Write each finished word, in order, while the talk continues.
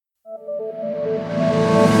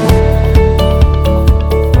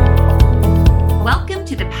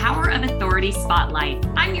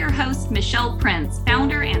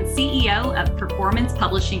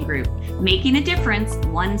Publishing Group, making a difference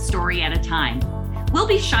one story at a time. We'll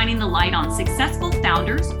be shining the light on successful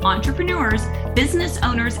founders, entrepreneurs, business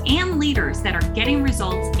owners, and leaders that are getting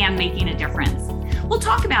results and making a difference. We'll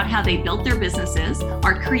talk about how they built their businesses,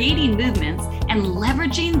 are creating movements, and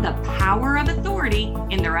leveraging the power of authority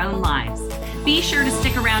in their own lives. Be sure to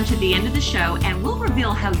stick around to the end of the show, and we'll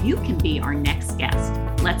reveal how you can be our next guest.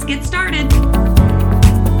 Let's get started.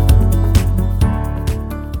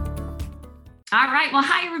 All right. Well,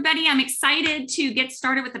 hi, everybody. I'm excited to get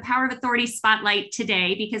started with the Power of Authority Spotlight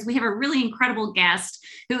today because we have a really incredible guest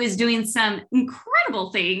who is doing some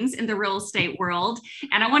incredible things in the real estate world.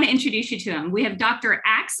 And I want to introduce you to him. We have Dr.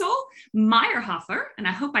 Axel Meierhoefer, and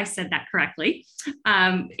I hope I said that correctly.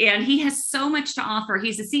 And he has so much to offer.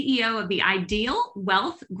 He's the CEO of the Ideal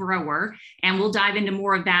Wealth Grower, and we'll dive into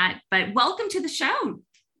more of that. But welcome to the show.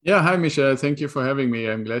 Yeah. Hi, Michelle. Thank you for having me.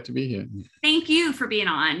 I'm glad to be here. Thank you for being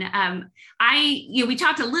on. We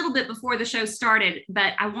talked a little bit before the show started,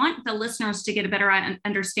 but I want the listeners to get a better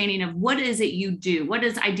understanding of what is it you do? What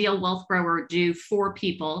does Ideal Wealth Grower do for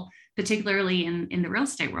people, particularly in the real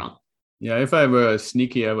estate world? Yeah. If I were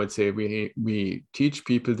sneaky, I would say we teach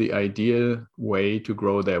people the ideal way to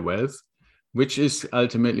grow their wealth, which is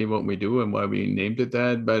ultimately what we do and why we named it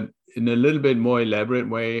that. But in a little bit more elaborate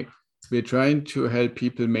way, we're trying to help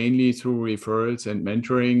people mainly through referrals and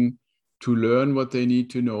mentoring to learn what they need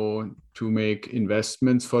to know to make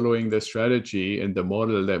investments following the strategy and the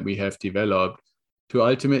model that we have developed to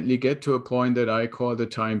ultimately get to a point that I call the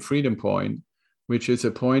time freedom point, which is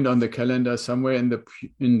a point on the calendar somewhere in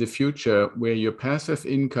the future where your passive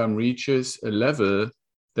income reaches a level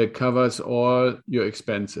that covers all your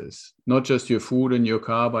expenses, not just your food and your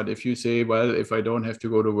car, but if you say, well, if I don't have to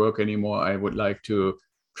go to work anymore, I would like to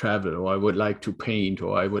travel, or I would like to paint,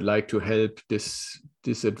 or I would like to help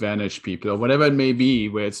disadvantaged people, or whatever it may be,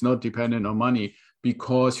 where it's not dependent on money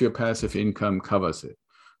because your passive income covers it.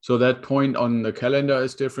 So that point on the calendar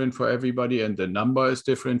is different for everybody and the number is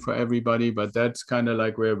different for everybody, but that's kind of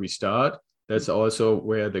like where we start. That's also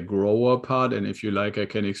where the grower part, and if you like, I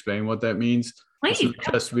can explain what that means. It's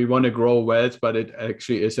not just we want to grow wealth, but it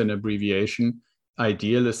actually is an abbreviation.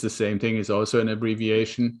 Ideal is the same thing, is also an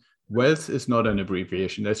abbreviation. Wealth is not an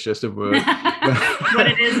abbreviation. That's just a word. But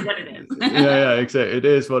it is what it is. yeah, exactly. It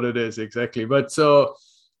is what it is, exactly. But so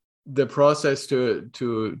the process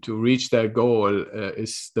to reach that goal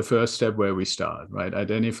is the first step where we start, right?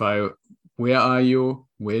 Identify where are you,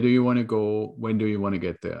 where do you want to go, when do you want to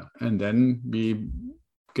get there? And then we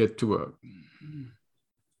get to work.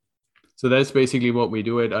 So that's basically what we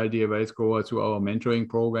do at Ideal Wealth Grower through our mentoring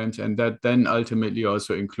programs. And that then ultimately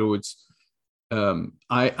also includes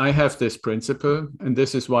I have this principle, and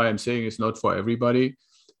this is why I'm saying it's not for everybody,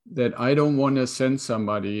 that I don't want to send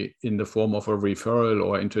somebody in the form of a referral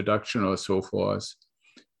or introduction or so forth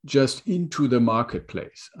just into the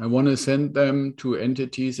marketplace. I want to send them to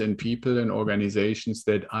entities and people and organizations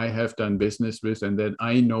that I have done business with and that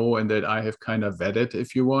I know and that I have kind of vetted,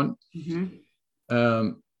 if you want.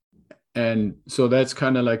 Mm-hmm. And so that's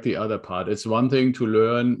kind of like the other part. It's one thing to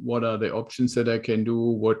learn what are the options that I can do,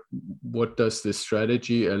 what does this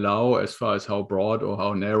strategy allow as far as how broad or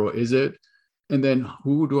how narrow is it, and then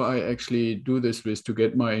who do I actually do this with to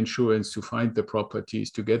get my insurance, to find the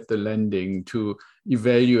properties, to get the lending, to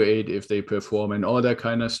evaluate if they perform and all that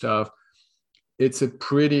kind of stuff. It's a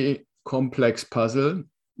pretty complex puzzle.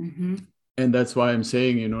 Mm-hmm. And that's why I'm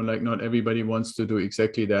saying, like not everybody wants to do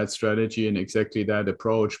exactly that strategy and exactly that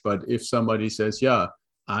approach. But if somebody says, yeah,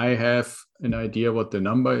 I have an idea what the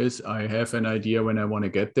number is, I have an idea when I want to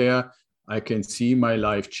get there, I can see my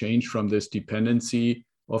life change from this dependency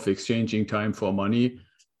of exchanging time for money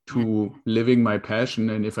to living my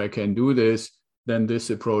passion. And if I can do this, then this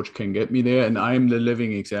approach can get me there. And I'm the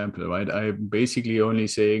living example, right? I'm basically only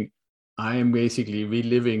saying, I am basically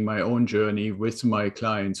reliving my own journey with my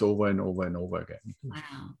clients over and over and over again. Wow.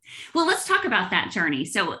 Well, let's talk about that journey.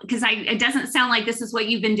 So, because it doesn't sound like this is what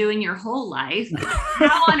you've been doing your whole life.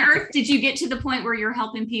 How on earth did you get to the point where you're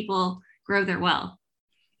helping people grow their wealth?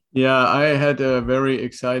 Yeah, I had a very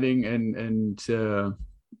exciting and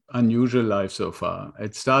unusual life so far.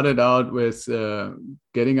 It started out with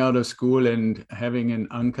getting out of school and having an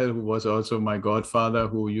uncle who was also my godfather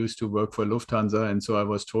who used to work for Lufthansa. And so I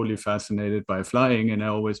was totally fascinated by flying and I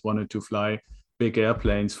always wanted to fly big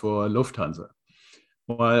airplanes for Lufthansa.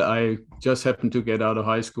 Well, I just happened to get out of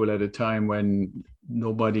high school at a time when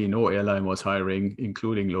no airline was hiring,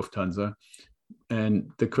 including Lufthansa.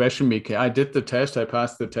 And the question became, I did the test, I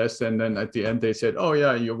passed the test, and then at the end they said, oh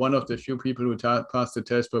yeah, you're one of the few people who passed the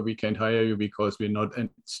test, but we can't hire you because we're not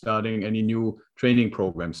starting any new training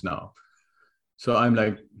programs now. So I'm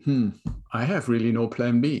like, I have really no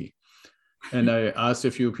plan B. And I asked a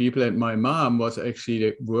few people, and my mom was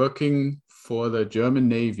actually working for the German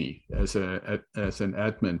Navy as an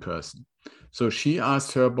admin person. So she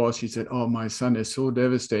asked her boss, she said, oh, my son is so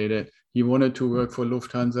devastated. He wanted to work for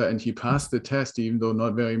Lufthansa and he passed the test, even though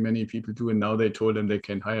not very many people do. And now they told him they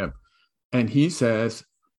can hire him. And he says,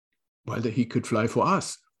 well, that he could fly for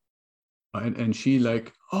us. Right? And she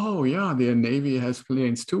like, oh yeah, the Navy has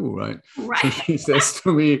planes too, right? So she says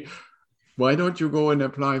to me, why don't you go and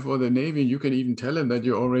apply for the Navy? You can even tell him that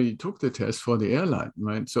you already took the test for the airline,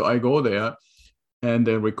 right? So I go there and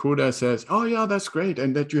the recruiter says, oh yeah, that's great.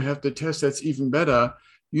 And that you have the test, that's even better.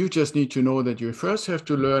 You just need to know that you first have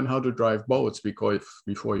to learn how to drive boats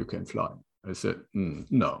before you can fly. I said,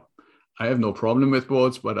 no, I have no problem with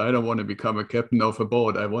boats, but I don't want to become a captain of a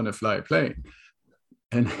boat. I want to fly a plane.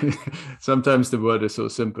 And sometimes the word is so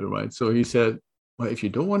simple, right? So he said, well, if you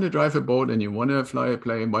don't want to drive a boat and you want to fly a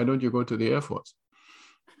plane, why don't you go to the Air Force?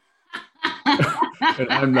 And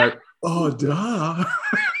I'm like, oh, duh.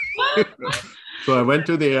 So I went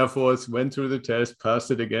to the Air Force, went through the test,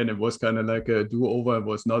 passed it again. It was kind of like a do-over. It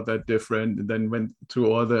was not that different. And then went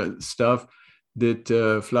through all the stuff, did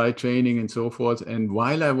flight training and so forth. And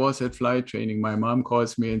while I was at flight training, my mom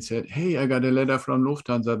calls me and said, hey, I got a letter from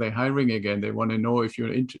Lufthansa. They're hiring again. They want to know if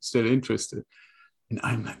you're still interested. And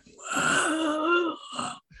I'm like,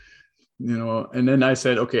 and then I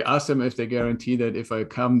said, okay, ask them if they guarantee that if I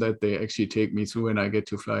come, that they actually take me through and I get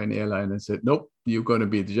to fly an airline. And said, nope, you're going to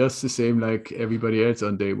be just the same like everybody else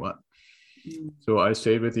on day one. So I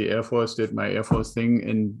stayed with the Air Force, did my Air Force thing.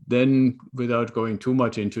 And then without going too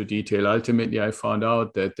much into detail, ultimately, I found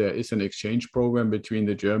out that there is an exchange program between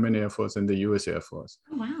the German Air Force and the US Air Force.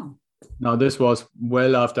 Oh, wow. Now, this was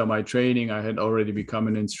well after my training. I had already become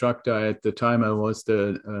an instructor. At the time, I was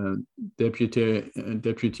the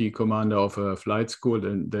deputy commander of a flight school,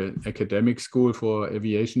 the academic school for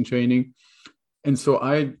aviation training. And so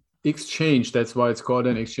I exchanged, that's why it's called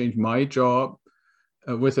an exchange, my job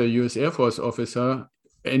with a US Air Force officer,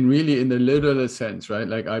 and really in the literal sense, right?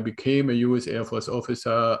 Like I became a US Air Force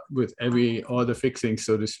officer with all the fixings,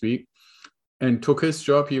 so to speak, and took his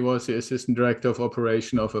job. He was the assistant director of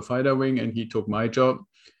operation of a fighter wing, and he took my job.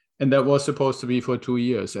 And that was supposed to be for 2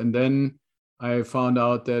 years. And then I found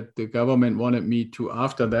out that the government wanted me to,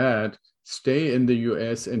 after that, stay in the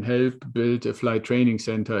US and help build a flight training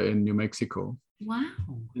center in New Mexico. Wow.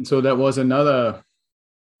 And so that was another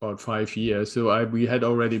about 5 years. So we had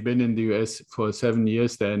already been in the US for 7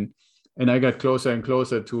 years then. And I got closer and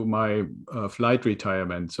closer to my flight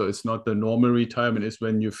retirement. So it's not the normal retirement, it's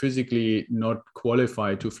when you're physically not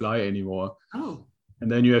qualified to fly anymore. Oh.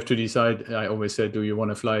 And then you have to decide, I always said, do you want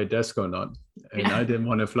to fly a desk or not? And I didn't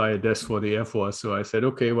want to fly a desk for the Air Force. So I said,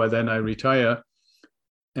 okay, well, then I retire.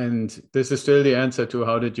 And this is still the answer to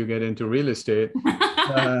how did you get into real estate,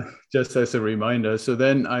 just as a reminder. So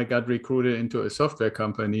then I got recruited into a software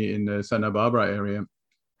company in the Santa Barbara area.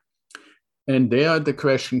 And there the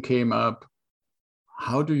question came up,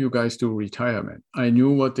 how do you guys do retirement? I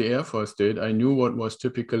knew what the Air Force did. I knew what was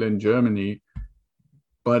typical in Germany,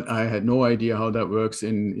 but I had no idea how that works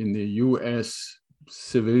in the US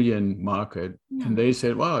civilian market. Yeah. And they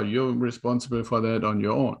said, wow, you're responsible for that on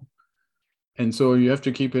your own. And so you have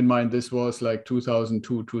to keep in mind, this was like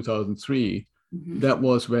 2002, 2003. Mm-hmm. That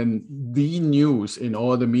was when the news in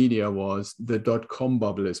all the media was the .com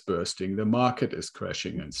bubble is bursting, the market is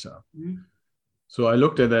crashing and stuff. Mm-hmm. So I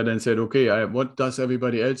looked at that and said, okay, what does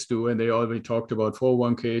everybody else do? And they already talked about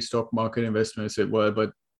 401k, stock market investment. I said, well,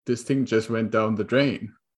 but this thing just went down the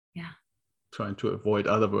drain. Yeah. Trying to avoid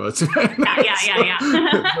other words. Yeah.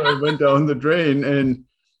 So it went down the drain,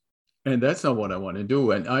 and that's not what I want to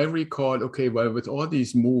do. And I recall, okay, well, with all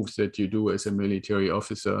these moves that you do as a military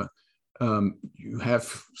officer, you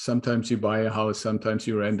have, sometimes you buy a house, sometimes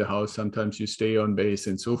you rent a house, sometimes you stay on base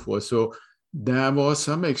and so forth. So there was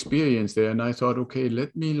some experience there. And I thought, okay,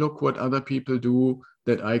 let me look what other people do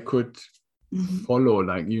that I could follow,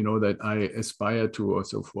 like, that I aspire to or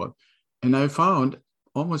so forth. And I found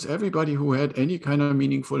almost everybody who had any kind of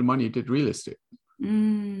meaningful money did real estate.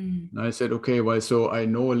 And I said, okay, well, so I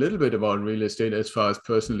know a little bit about real estate as far as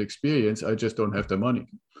personal experience. I just don't have the money.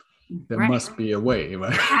 There must be a way,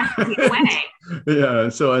 right? There has to be a way. Yeah.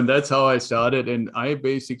 So, and that's how I started. And I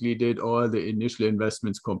basically did all the initial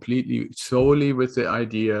investments completely solely with the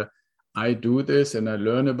idea, I do this and I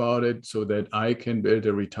learn about it so that I can build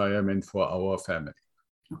a retirement for our family.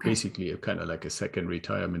 Okay. Basically, kind of like a second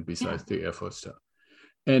retirement besides the Air Force stuff.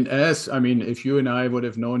 And if you and I would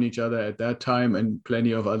have known each other at that time and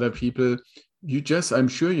plenty of other people, I'm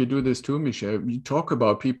sure you do this too, Michelle. You talk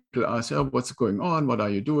about people ask, oh, what's going on? What are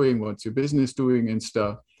you doing? What's your business doing and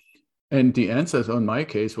stuff? And the answers on my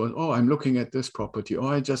case was, oh, I'm looking at this property. Oh,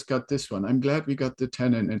 I just got this one. I'm glad we got the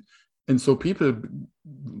tenant. And so people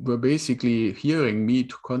were basically hearing me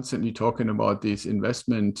constantly talking about these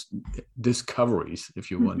investment discoveries,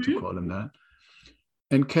 if you want to call them that,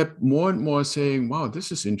 and kept more and more saying, wow,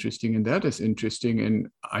 this is interesting and that is interesting. And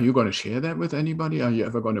are you going to share that with anybody? Are you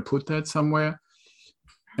ever going to put that somewhere?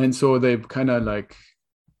 And so they kind of like,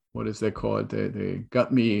 what is that called? They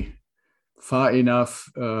got me far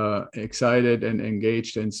enough excited and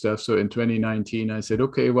engaged and stuff. So in 2019, I said,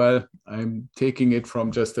 okay, well, I'm taking it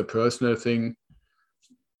from just a personal thing,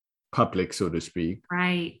 public, so to speak.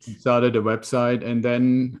 Right. Started a website. And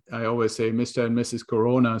then I always say, Mr. and Mrs.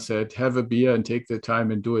 Corona said, have a beer and take the time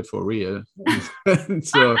and do it for real. and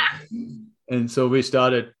so we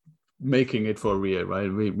started making it for real,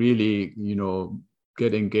 right? We really,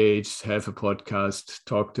 get engaged, have a podcast,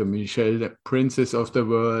 talk to Michelle, the princess of the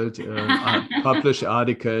world, publish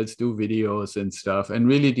articles, do videos and stuff, and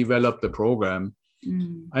really develop the program.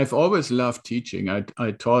 I've always loved teaching.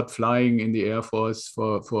 I taught flying in the Air Force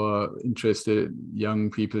for interested young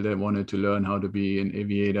people that wanted to learn how to be an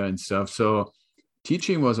aviator and stuff. So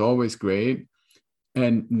teaching was always great.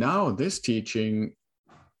 And now this teaching,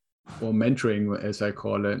 or mentoring, as I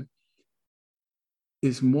call it,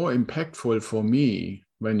 is more impactful for me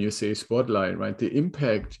when you say spotlight, right? The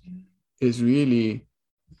impact is really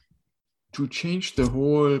to change the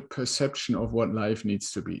whole perception of what life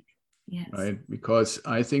needs to be. Yes. Right? Because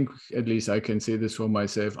I think, at least I can say this for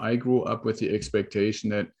myself, I grew up with the expectation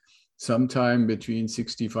that sometime between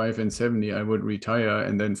 65 and 70, I would retire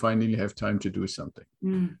and then finally have time to do something.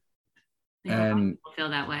 And I feel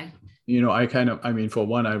that way. For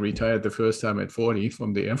one, I retired the first time at 40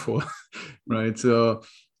 from the Air Force, right? So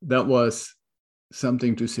that was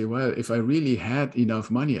something to say, well, if I really had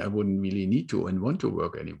enough money, I wouldn't really need to and want to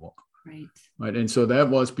work anymore. Right. And so that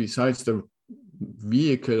was, besides the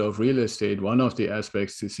vehicle of real estate, one of the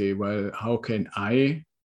aspects to say, well, how can I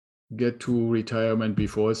get to retirement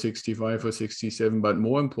before 65 or 67? But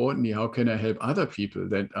more importantly, how can I help other people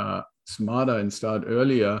that are smarter and start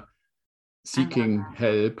earlier, seeking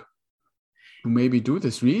help, to maybe do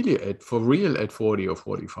this really for real at 40 or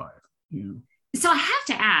 45? So I have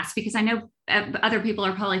to ask, because I know other people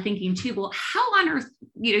are probably thinking too, well, how on earth,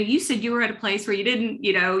 you said you were at a place where you didn't,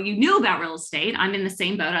 you knew about real estate. I'm in the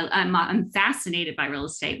same boat. I'm fascinated by real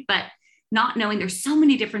estate, but not knowing there's so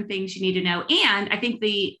many different things you need to know. And I think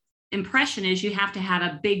the impression is you have to have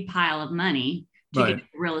a big pile of money to get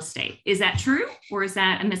real estate. Is that true? Or is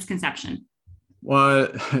that a misconception? Well,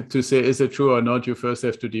 to say is it true or not, you first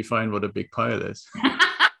have to define what a big pile is.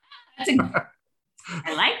 I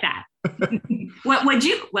like that. What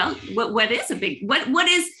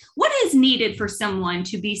is needed for someone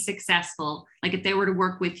to be successful? Like if they were to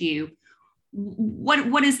work with you,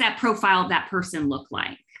 what does that profile of that person look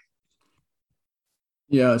like?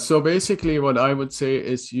 Yeah. So basically what I would say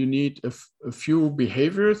is you need a few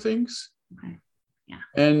behavioral things. Okay. Yeah.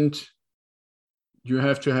 And you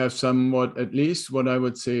have to have somewhat, at least what I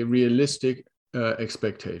would say, realistic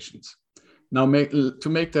expectations. Now, to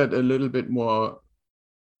make that a little bit more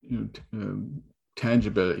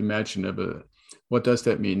tangible, imaginable, what does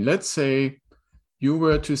that mean? Let's say you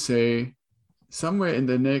were to say somewhere in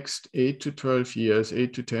the next 8 to 12 years,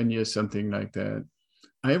 8 to 10 years, something like that,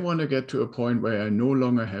 I want to get to a point where I no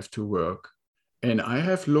longer have to work. And I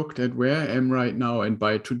have looked at where I am right now. And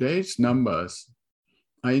by today's numbers,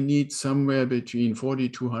 I need somewhere between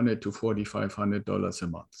 $4,200 to $4,500 a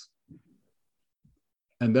month.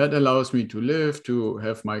 And that allows me to live, to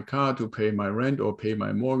have my car, to pay my rent or pay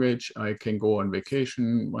my mortgage. I can go on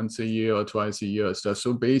vacation once a year or twice a year or stuff.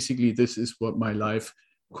 So basically, this is what my life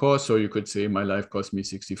costs. So you could say my life cost me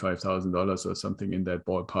 $65,000 or something in that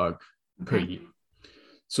ballpark per year.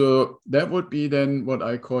 So that would be then what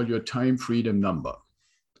I call your time freedom number.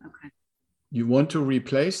 Okay. You want to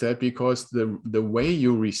replace that because the way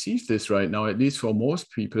you receive this right now, at least for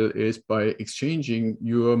most people, is by exchanging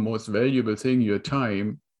your most valuable thing, your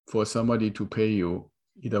time, for somebody to pay you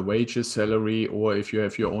either wages, salary, or if you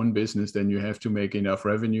have your own business, then you have to make enough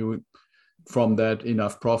revenue from that,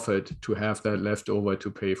 enough profit to have that left over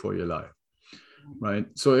to pay for your life. Right.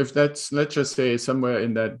 So if that's, let's just say somewhere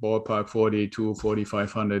in that ballpark, 40 to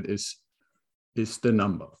 4,500 is the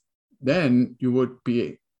number. Then you would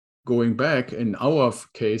be going back in our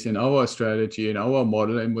case, in our strategy, in our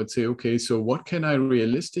model, and would say, okay, so what can I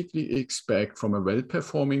realistically expect from a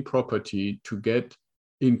well-performing property to get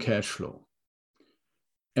in cash flow?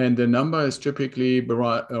 And the number is typically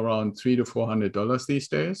around $300 to $400 these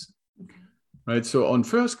days. right? So on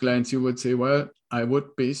first glance, you would say, well, I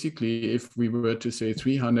would basically, if we were to say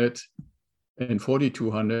 300 and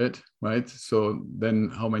 4,200, right? So then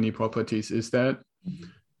how many properties is that?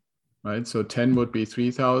 Right? So 10 would be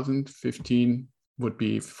 3,000, 15 would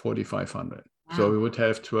be 4,500. Wow. So we would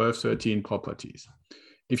have 12, 13 properties.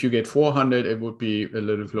 If you get 400, it would be a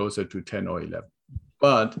little closer to 10 or 11.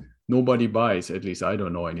 But nobody buys, at least I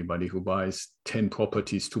don't know anybody who buys 10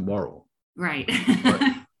 properties tomorrow. Right.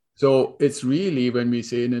 So it's really, when we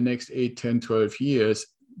say in the next 8, 10, 12 years,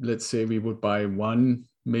 let's say we would buy one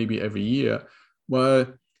maybe every year.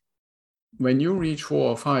 Well, when you reach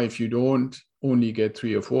 4 or 5, you don't only get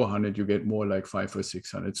 300 or 400, you get more like 500 or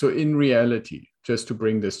 600. So in reality, just to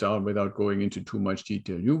bring this down without going into too much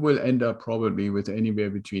detail, you will end up probably with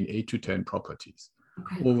anywhere between 8 to 10 properties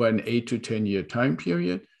over an 8 to 10 year time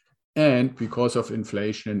period. And because of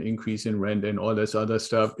inflation and increase in rent and all this other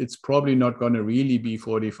stuff, it's probably not going to really be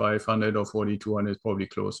 4,500 or 4,200, it's probably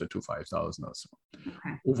closer to 5,000 or so.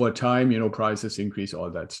 Over time, prices increase, all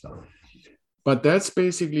that stuff. But that's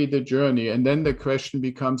basically the journey. And then the question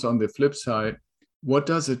becomes, on the flip side, what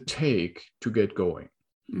does it take to get going?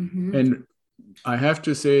 And I have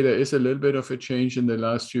to say there is a little bit of a change in the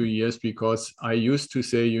last few years, because I used to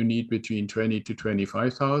say you need between 20 to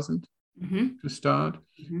 25,000 to start.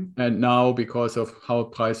 And now, because of how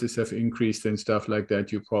prices have increased and stuff like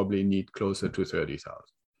that, you probably need closer to 30,000.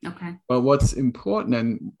 Okay. But what's important,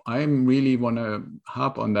 and I really want to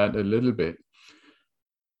harp on that a little bit,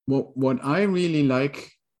 what I really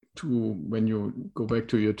like to, when you go back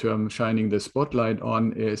to your term, shining the spotlight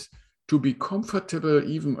on, is to be comfortable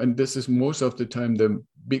even, and this is most of the time the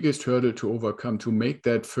biggest hurdle to overcome, to make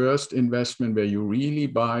that first investment where you really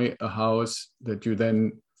buy a house that you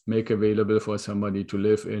then make available for somebody to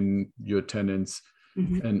live in, your tenants,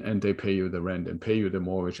 and they pay you the rent and pay you the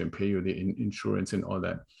mortgage and pay you the insurance and all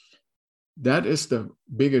that. That is the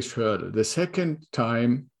biggest hurdle. The second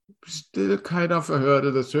time, still kind of a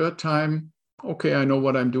hurdle. The third time, okay, I know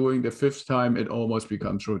what I'm doing. The fifth time, it almost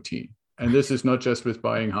becomes routine. And this is not just with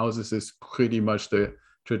buying houses, it's pretty much the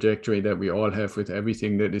trajectory that we all have with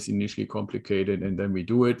everything that is initially complicated. And then we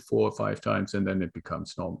do it 4 or 5 times, and then it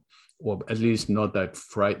becomes normal, or at least not that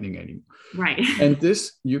frightening anymore. Right. And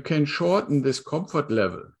this, you can shorten this comfort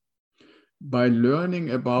level by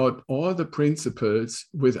learning about all the principles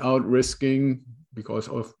without risking, because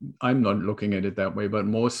I'm not looking at it that way, but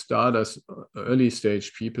most starters, early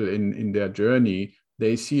stage people in their journey,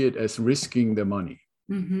 they see it as risking the money.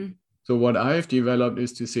 So what I've developed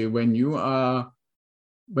is to say, when you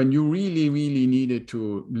really, really needed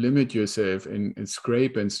to limit yourself and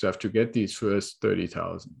scrape and stuff to get these first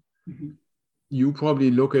 30,000, you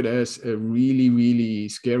probably look at it as a really, really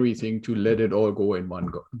scary thing to let it all go in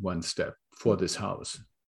one step for this house,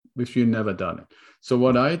 if you've never done it. So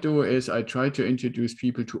what I do is I try to introduce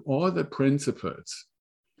people to all the principles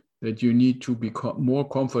that you need to be more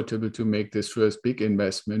comfortable to make this first big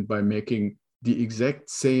investment by making the exact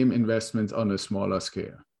same investments on a smaller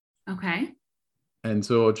scale. Okay. And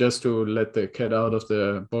so just to let the cat out of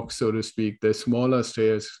the box, so to speak, the smaller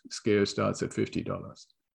scale starts at $50.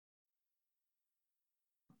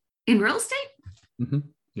 In real estate?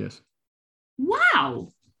 Yes. Wow.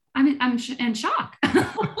 I'm in shock.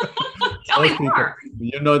 Tell me more.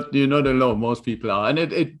 You're not alone. Most people are. And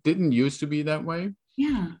it didn't used to be that way.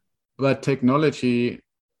 Yeah. But technology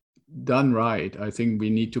done right, I think we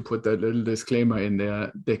need to put that little disclaimer in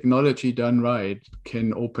there. Technology done right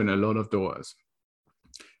can open a lot of doors.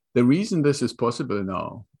 The reason this is possible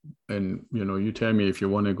now, and you tell me if you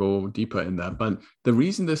want to go deeper in that, but the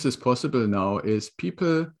reason this is possible now is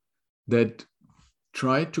people that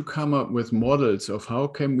try to come up with models of how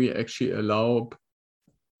can we actually allow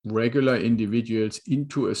regular individuals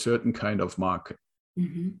into a certain kind of market.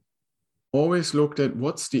 Always looked at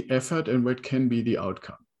what's the effort and what can be the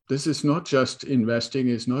outcome. This is not just investing,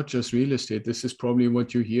 it's not just real estate. This is probably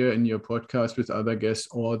what you hear in your podcast with other guests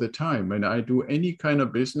all the time. When I do any kind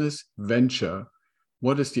of business venture,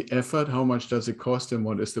 what is the effort, how much does it cost, and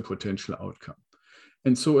what is the potential outcome?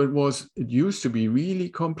 And so it used to be really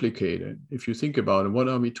complicated. If you think about it, what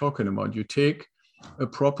are we talking about? You take a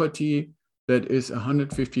property that is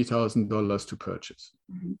 $150,000 to purchase,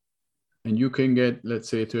 and you can get, let's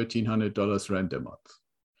say, $1,300 rent a month.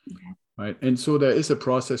 Okay. Right? And so there is a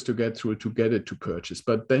process to get through to get it to purchase.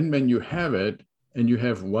 But then when you have it and you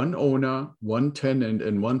have one owner, one tenant,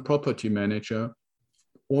 and one property manager,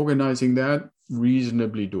 organizing that,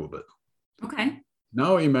 reasonably doable. Okay.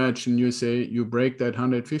 Now imagine you say you break that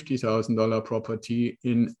 $150,000 property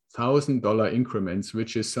in $1,000 increments,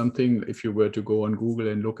 which is something, if you were to go on Google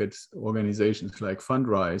and look at organizations like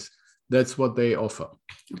Fundrise, that's what they offer.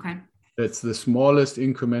 Okay. That's the smallest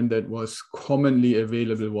increment that was commonly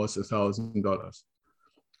available was $1,000,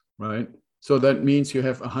 right? So that means you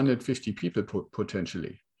have 150 people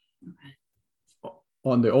potentially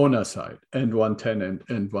on the owner side, and one tenant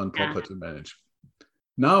and one property manager.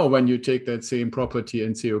 Now, when you take that same property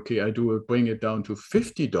and say, okay, bring it down to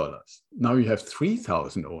 $50, now you have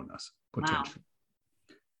 3,000 owners potentially. Wow.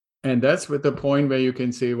 And that's with the point where you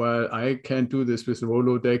can say, well, I can't do this with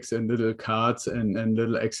Rolodex and little cards and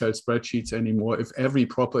little Excel spreadsheets anymore if every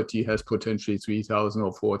property has potentially 3,000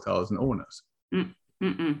 or 4,000 owners.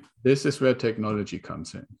 This is where technology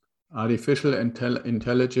comes in. Artificial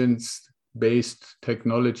intelligence-based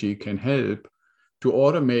technology can help to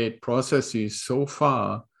automate processes so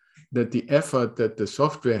far that the effort that the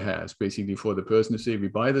software has, basically for the person to say, we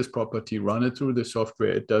buy this property, run it through the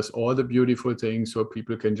software, it does all the beautiful things so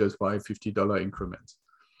people can just buy $50 increments.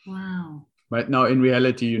 Wow. Right now, in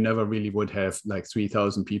reality, you never really would have like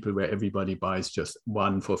 3,000 people where everybody buys just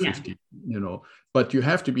one for 50, but you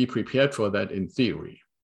have to be prepared for that in theory.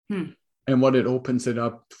 And what it opens it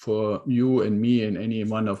up for you and me and any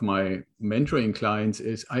one of my mentoring clients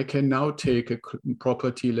is I can now take a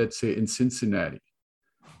property, let's say in Cincinnati,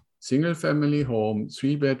 single family home,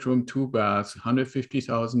 3-bedroom, 2 baths,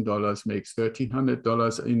 $150,000 makes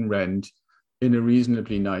 $1,300 in rent in a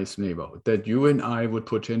reasonably nice neighborhood that you and I would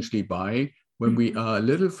potentially buy when we are a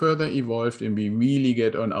little further evolved and we really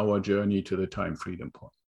get on our journey to the time freedom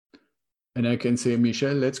point. And I can say,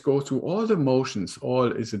 Michelle, let's go through all the motions.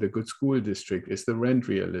 Is it a good school district? Is the rent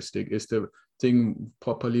realistic? Is the thing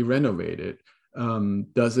properly renovated?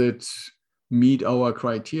 Does it meet our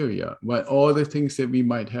criteria? Well, all the things that we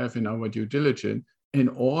might have in our due diligence. And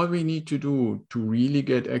all we need to do to really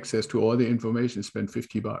get access to all the information, spend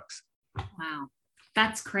 $50. Wow,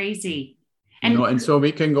 that's crazy. And so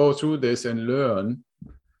we can go through this and learn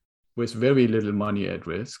with very little money at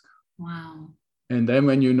risk. Wow. And then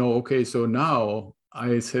when okay, so now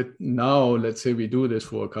let's say we do this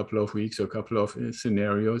for a couple of weeks or a couple of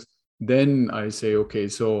scenarios. Then I say, okay,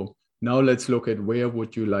 so now let's look at where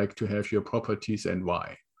would you like to have your properties and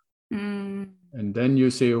why? And then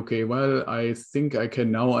you say, okay, well, I think I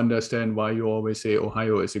can now understand why you always say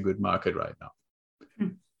Ohio is a good market right now.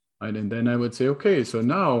 Right? And then I would say, okay, so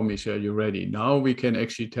now, Michelle, you're ready. Now we can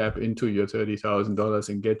actually tap into your $30,000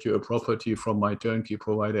 and get you a property from my turnkey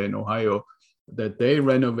provider in Ohio that they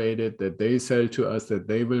renovated, that they sell to us, that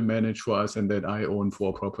they will manage for us, and that I own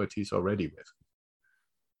 4 properties already with.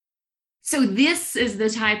 So this is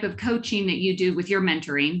the type of coaching that you do with your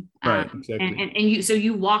mentoring. Right, exactly. And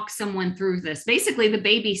you walk someone through this, basically the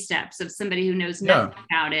baby steps of somebody who knows nothing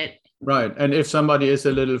about it. Right. And if somebody is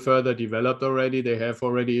a little further developed already, they have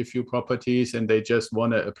already a few properties and they just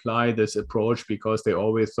want to apply this approach because they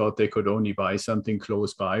always thought they could only buy something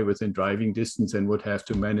close by within driving distance and would have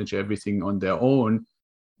to manage everything on their own.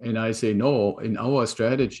 And I say, no, in our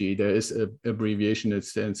strategy, there is an abbreviation that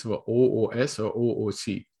stands for OOS or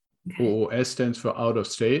OOC. Okay. OOS stands for out of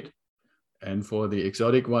state. And for the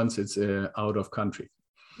exotic ones, it's out of country.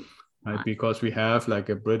 Right? Because we have like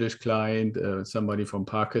a British client, somebody from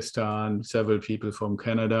Pakistan, several people from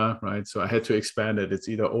Canada, right? So I had to expand it. It's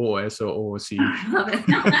either OOS or OOC. I love it.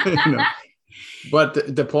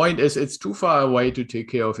 But the point is, it's too far away to take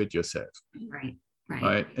care of it yourself.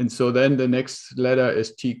 Right. And so then the next letter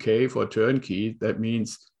is TK for turnkey. That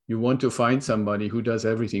means you want to find somebody who does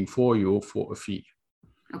everything for you for a fee.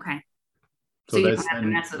 Okay. So you don't have to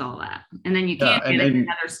mess with all that. And then you can't get it in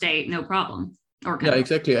another state, no problem. Yeah,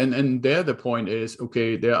 exactly. And there the point is,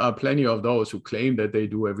 okay, there are plenty of those who claim that they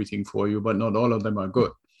do everything for you, but not all of them are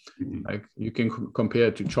good. Like you can compare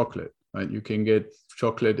it to chocolate, right? You can get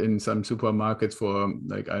chocolate in some supermarkets for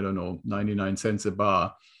like, I don't know, 99 cents a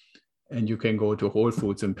bar. And you can go to Whole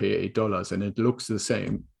Foods and pay $8 and it looks the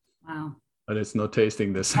same. Wow. But it's not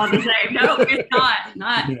tasting the same. Not the same. No, it's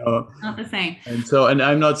not. Not the same. And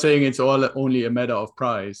I'm not saying it's only a matter of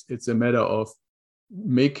price. It's a matter of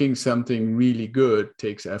making something really good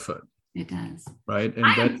takes effort. It does. Right.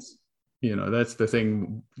 And that's the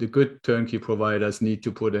thing. The good turnkey providers need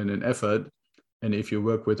to put in an effort. And if you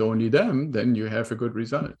work with only them, then you have a good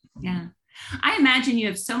result. Yeah. I imagine you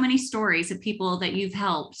have so many stories of people that you've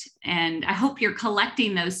helped. And I hope you're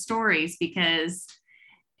collecting those stories because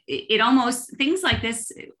it almost, things like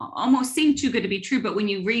this almost seem too good to be true. But when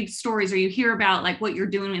you read stories or you hear about like what you're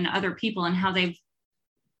doing in other people and how they've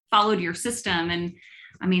followed your system. And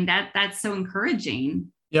I mean, that's so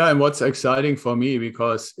encouraging. Yeah. And what's exciting for me,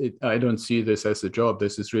 because I don't see this as a job.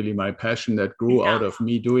 This is really my passion that grew out of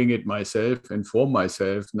me doing it myself and for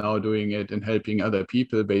myself, now doing it and helping other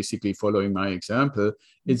people, basically following my example.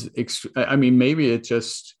 Maybe it's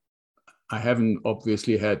just, I haven't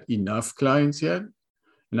obviously had enough clients yet.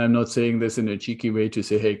 And I'm not saying this in a cheeky way to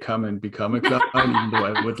say, hey, come and become a client, even though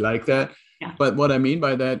I would like that. Yeah. But what I mean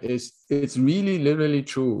by that is it's really literally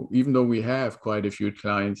true, even though we have quite a few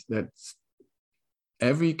clients, that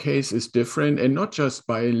every case is different, and not just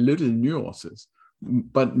by little nuances,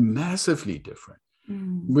 but massively different,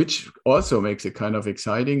 which also makes it kind of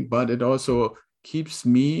exciting, but it also keeps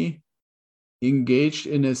me engaged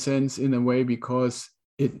in a sense, in a way, because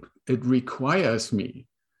it requires me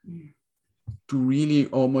to really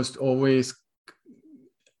almost always,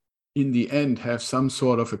 in the end, have some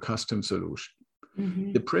sort of a custom solution.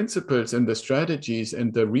 The principles and the strategies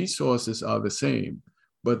and the resources are the same,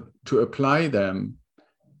 but to apply them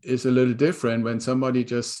is a little different when somebody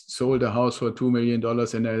just sold a house for $2 million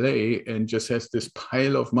in LA and just has this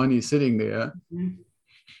pile of money sitting there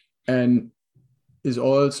and is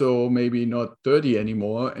also maybe not 30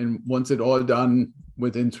 anymore and wants it all done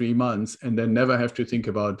within 3 months and then never have to think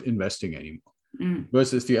about investing anymore.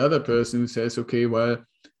 Versus the other person who says, okay, well,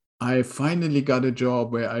 I finally got a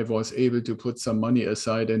job where I was able to put some money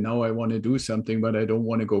aside and now I want to do something, but I don't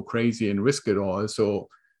want to go crazy and risk it all. So,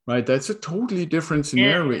 right, that's a totally different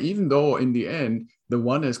scenario, even though in the end, the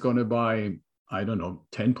one is going to buy, I don't know,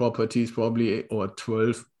 10 properties probably, or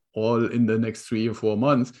 12, all in the next 3 or 4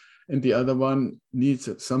 months. And the other one needs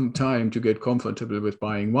some time to get comfortable with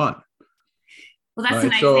buying one. Well, that's the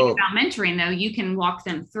nice thing about mentoring, though. You can walk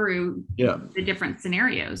them through the different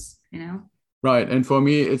scenarios, you know? Right. And for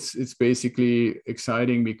me, it's basically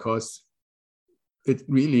exciting because it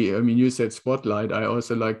really, I mean, you said spotlight. I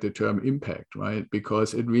also like the term impact, right?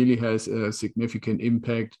 Because it really has a significant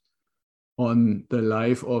impact on the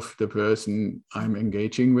life of the person I'm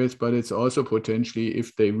engaging with, but it's also potentially,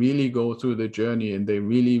 if they really go through the journey and they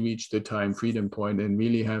really reach the time freedom point and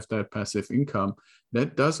really have that passive income,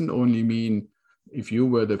 that doesn't only mean if you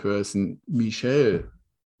were the person, Michelle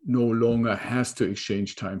no longer has to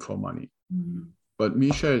exchange time for money. But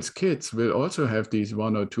Michelle's kids will also have these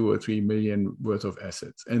 1 or 2 or 3 million worth of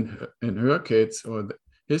assets, and her kids or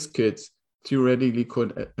his kids theoretically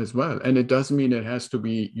could as well. And it doesn't mean it has to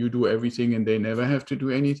be you do everything and they never have to do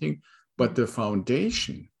anything, but the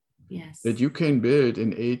foundation that you can build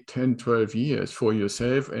in 8, 10, 12 years for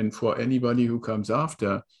yourself and for anybody who comes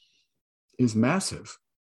after is massive.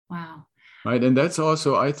 Wow. Right. And that's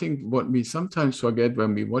also, I think, what we sometimes forget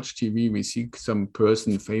when we watch TV. We see some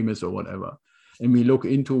person famous or whatever, and we look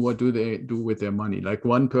into what do they do with their money. Like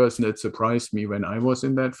one person that surprised me when I was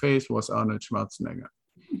in that phase was Arnold Schwarzenegger.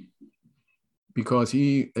 Because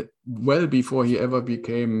he, well before he ever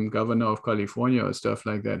became governor of California or stuff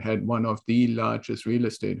like that, had one of the largest real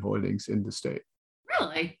estate holdings in the state.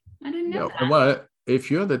 Really? I didn't know that. Well, if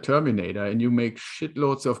you're the Terminator and you make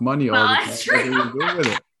shitloads of money all the time, what do you do with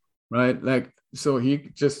it? Right? Like, so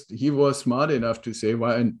he was smart enough to say,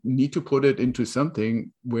 well, I need to put it into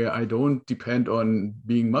something where I don't depend on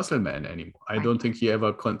being muscle man anymore. I don't think he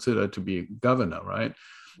ever considered to be governor, right?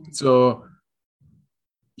 So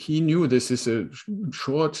he knew this is a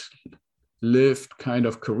short-lived kind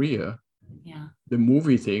of career. Yeah. The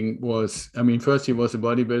movie thing was, I mean, first he was a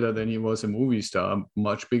bodybuilder, then he was a movie star,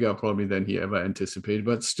 much bigger probably than he ever anticipated,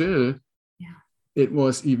 but still, it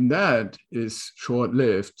was, even that is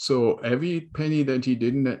short-lived. So every penny that he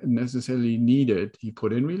didn't necessarily need it, he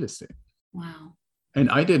put in real estate. Wow.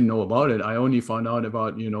 And I didn't know about it. I only found out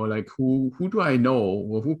about, like who do I know,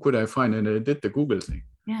 or who could I find? And I did the Google thing.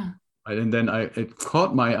 Yeah. And then it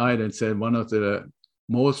caught my eye and said one of the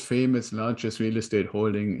most famous, largest real estate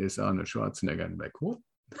holding is Arnold Schwarzenegger. I'm like, what?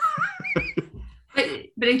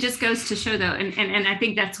 But it just goes to show, though, and I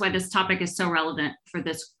think that's why this topic is so relevant for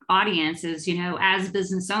this audience is, as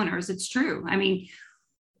business owners, it's true. I mean,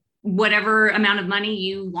 whatever amount of money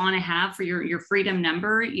you want to have for your freedom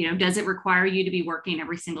number, does it require you to be working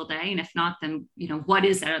every single day? And if not, then, what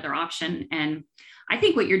is that other option? And I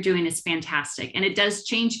think what you're doing is fantastic. And it does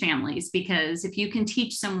change families, because if you can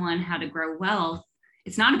teach someone how to grow wealth,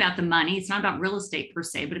 it's not about the money. It's not about real estate per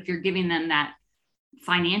se, but if you're giving them that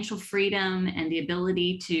financial freedom and the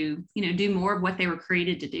ability to, do more of what they were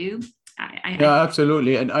created to do.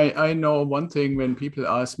 Absolutely. And I know one thing, when people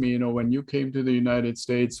ask me, when you came to the United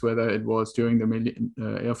States, whether it was during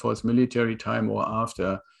the Air Force military time or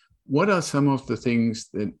after, what are some of the things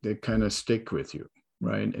that kind of stick with you,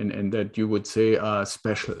 right? And that you would say are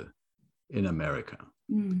special in America?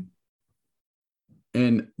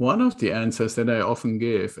 And one of the answers that I often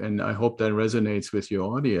give, and I hope that resonates with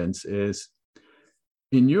your audience, is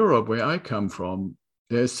in Europe, where I come from,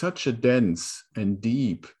 there's such a dense and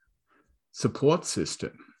deep support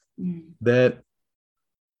system that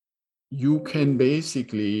you can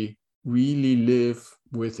basically really live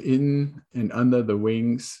within and under the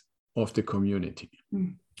wings of the community.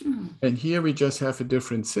 Mm-hmm. And here we just have a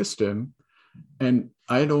different system. And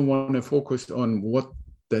I don't want to focus on what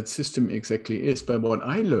that system exactly is, but what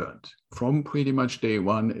I learned from pretty much day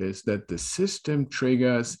one is that the system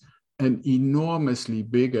triggers an enormously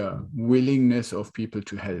bigger willingness of people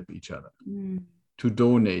to help each other, to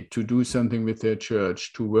donate, to do something with their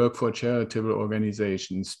church, to work for charitable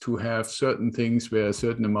organizations, to have certain things where a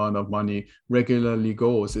certain amount of money regularly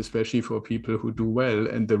goes, especially for people who do well.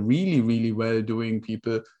 And the really, really well-doing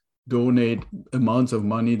people donate amounts of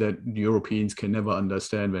money that Europeans can never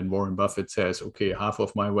understand. When Warren Buffett says, okay, half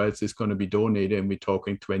of my wealth is going to be donated, and we're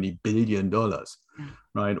talking $20 billion,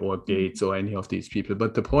 right? Or Gates or any of these people.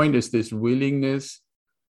 But the point is this willingness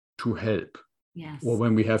to help. Yes. Or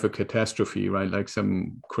when we have a catastrophe, right? Like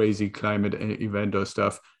some crazy climate event or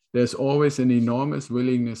stuff, there's always an enormous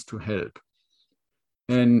willingness to help.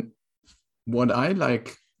 And what I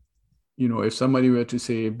like, if somebody were to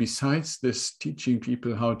say, besides this teaching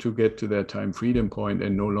people how to get to their time freedom point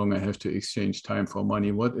and no longer have to exchange time for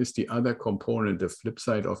money, what is the other component, the flip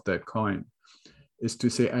side of that coin, is to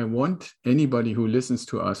say, I want anybody who listens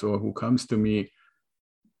to us or who comes to me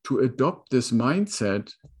to adopt this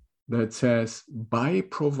mindset that says, by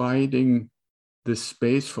providing the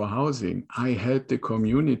space for housing, I help the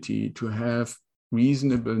community to have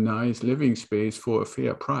reasonable, nice living space for a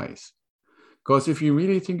fair price. Because if you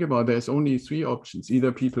really think about it, there's only three options.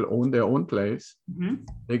 Either people own their own place,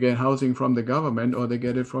 they get housing from the government, or they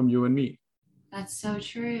get it from you and me. That's so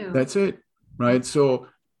true. That's it, right? So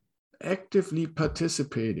actively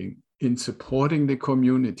participating in supporting the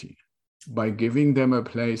community by giving them a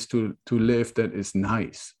place to live that is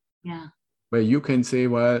nice. Yeah. Where you can say,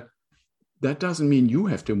 well, that doesn't mean you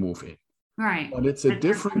have to move in. Right. But it's a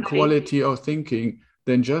different quality of thinking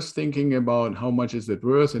than just thinking about how much is it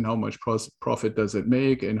worth and how much profit does it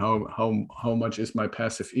make and how much is my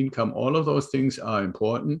passive income. All of those things are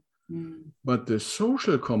important. But the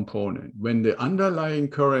social component, when the underlying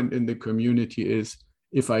current in the community is,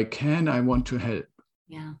 if I can, I want to help.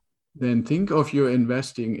 Yeah. Then think of you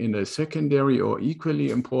investing in a secondary or equally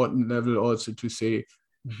important level also to say,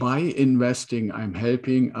 by investing, I'm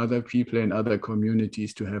helping other people in other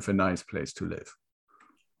communities to have a nice place to live.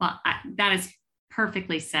 Well, that is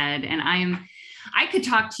perfectly said. And I could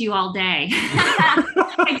talk to you all day.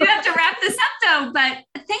 I do have to wrap this up though, but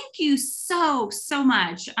thank you so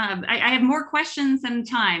much. I have more questions than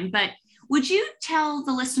time, but would you tell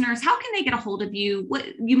the listeners, how can they get a hold of you? What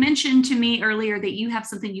you mentioned to me earlier that you have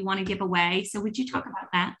something you want to give away. So would you talk about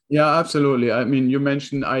that? Yeah, absolutely. I mean, you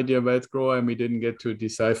mentioned Idea Wealth Grower, and we didn't get to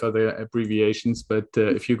decipher the abbreviations, but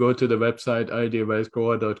if you go to the website,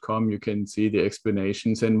 ideawealthgrower.com, you can see the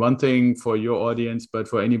explanations. And one thing for your audience, but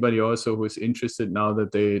for anybody also who's interested now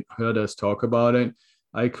that they heard us talk about it,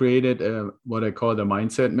 I created what I call the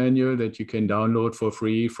mindset manual that you can download for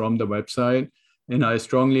free from the website. And I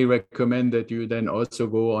strongly recommend that you then also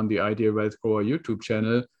go on the Idea Wealth Grower YouTube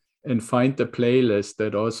channel and find the playlist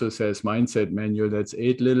that also says Mindset Manual. That's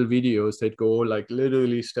 8 little videos that go like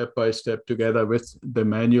literally step by step together with the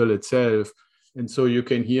manual itself. And so you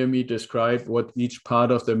can hear me describe what each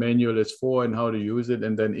part of the manual is for and how to use it.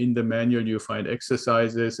 And then in the manual, you find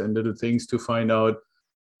exercises and little things to find out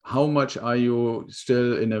how much are you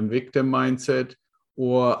still in a victim mindset,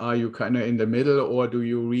 or are you kind of in the middle, or do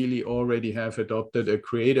you really already have adopted a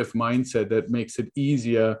creative mindset that makes it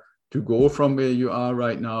easier to go from where you are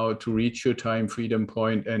right now to reach your time freedom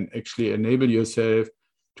point and actually enable yourself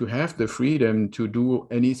to have the freedom to do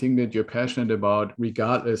anything that you're passionate about,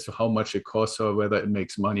 regardless of how much it costs or whether it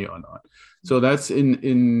makes money or not. So that's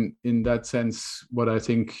in that sense what I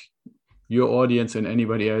think your audience and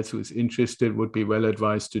anybody else who's interested would be well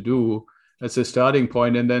advised to do as a starting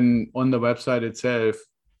point. And then on the website itself,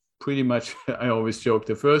 pretty much, I always joke,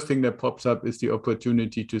 the first thing that pops up is the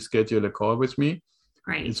opportunity to schedule a call with me.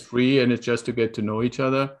 Great. It's free and it's just to get to know each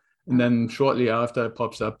other. And then shortly after, it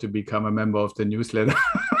pops up to become a member of the newsletter.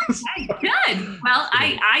 Okay, good. Well,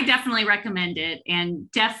 I definitely recommend it,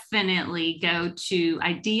 and definitely go to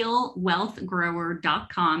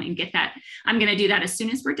idealwealthgrower.com and get that. I'm going to do that as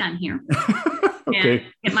soon as we're done here. Okay.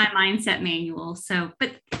 And get my mindset manual. So,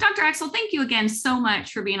 but Dr. Axel, thank you again so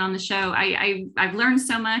much for being on the show. I've learned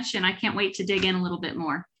so much, and I can't wait to dig in a little bit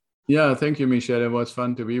more. Yeah, thank you, Michelle. It was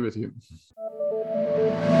fun to be with you.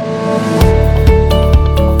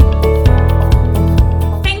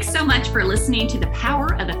 Much for listening to the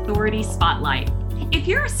Power of Authority Spotlight. If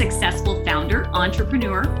you're a successful founder,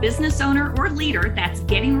 entrepreneur, business owner, or leader that's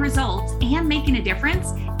getting results and making a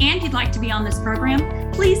difference, and you'd like to be on this program,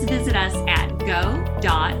 please visit us at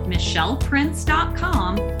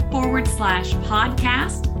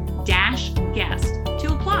go.michelleprince.com/podcast-guest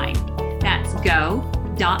to apply. That's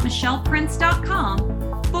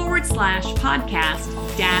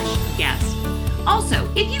go.michelleprince.com/podcast-guest. Also,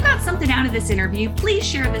 if you got something out of this interview, please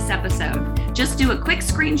share this episode. Just do a quick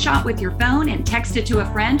screenshot with your phone and text it to a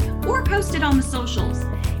friend or post it on the socials.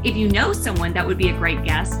 If you know someone that would be a great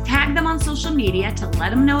guest, tag them on social media to let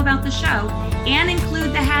them know about the show and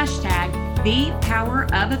include the hashtag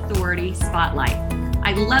 #ThePowerOfAuthority Spotlight.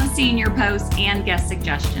 I love seeing your posts and guest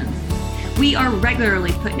suggestions. We are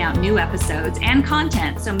regularly putting out new episodes and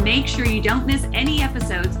content, so make sure you don't miss any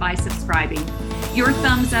episodes by subscribing. Your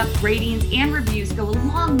thumbs up, ratings, and reviews go a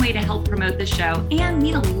long way to help promote the show and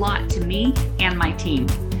mean a lot to me and my team.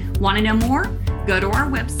 Want to know more? Go to our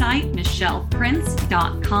website,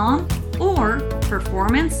 michelleprince.com or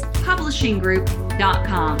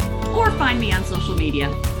performancepublishinggroup.com, or find me on social media.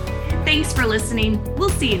 Thanks for listening. We'll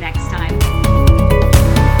see you next time.